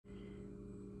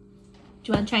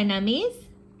Do you want to try nummies?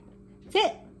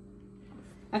 Sit.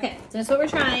 Okay, so that's what we're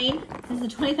trying. This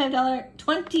is a $25,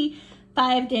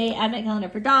 25-day advent calendar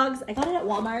for dogs. I got it at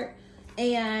Walmart,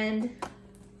 and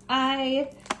I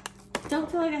don't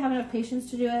feel like I have enough patience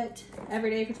to do it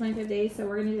every day for 25 days, so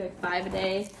we're gonna do like 5 a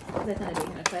day, because I thought it'd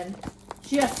be kind of fun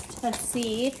just to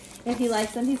see if he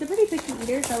likes them. He's a pretty picky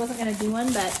eater, so I wasn't gonna do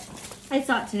one, but I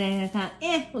saw it today and I thought,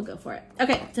 we'll go for it.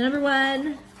 Okay, so number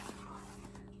one.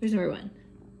 Where's number one?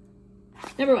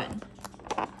 Number one.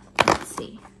 Let's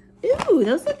see. Ooh,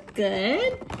 those look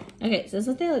good. Okay, so this is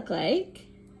what they look like.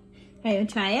 All right, you wanna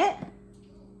try it?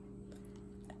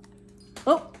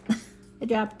 Oh, I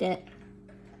dropped it.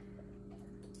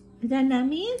 Is that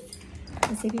nummies?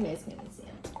 Let's see if you guys can even see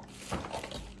them.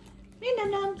 Come here,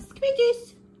 num-nums. Come here, Juice.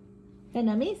 Is that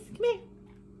nummies? Come here.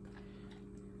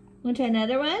 Want to try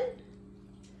another one?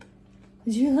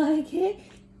 Did you like it?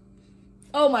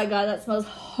 Oh my God, that smells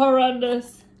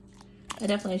horrendous. I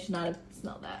definitely should not have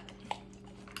smelled that.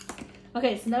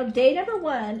 Okay, so now day number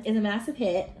one is a massive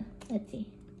hit. Let's see.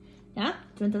 Yeah,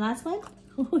 do you want the last one?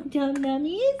 Oh,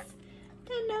 num-nummies.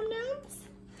 Num-nums.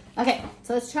 Okay,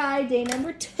 so let's try day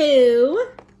number two.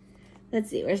 Let's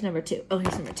see, where's number two? Oh,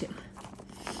 here's number two.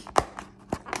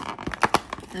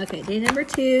 Okay, day number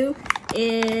two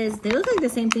is, they look like the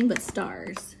same thing, but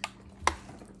stars.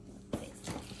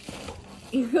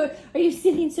 Are you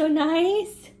sitting so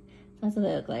nice? That's what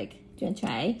they look like. Do you want to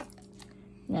try?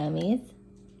 Nummies.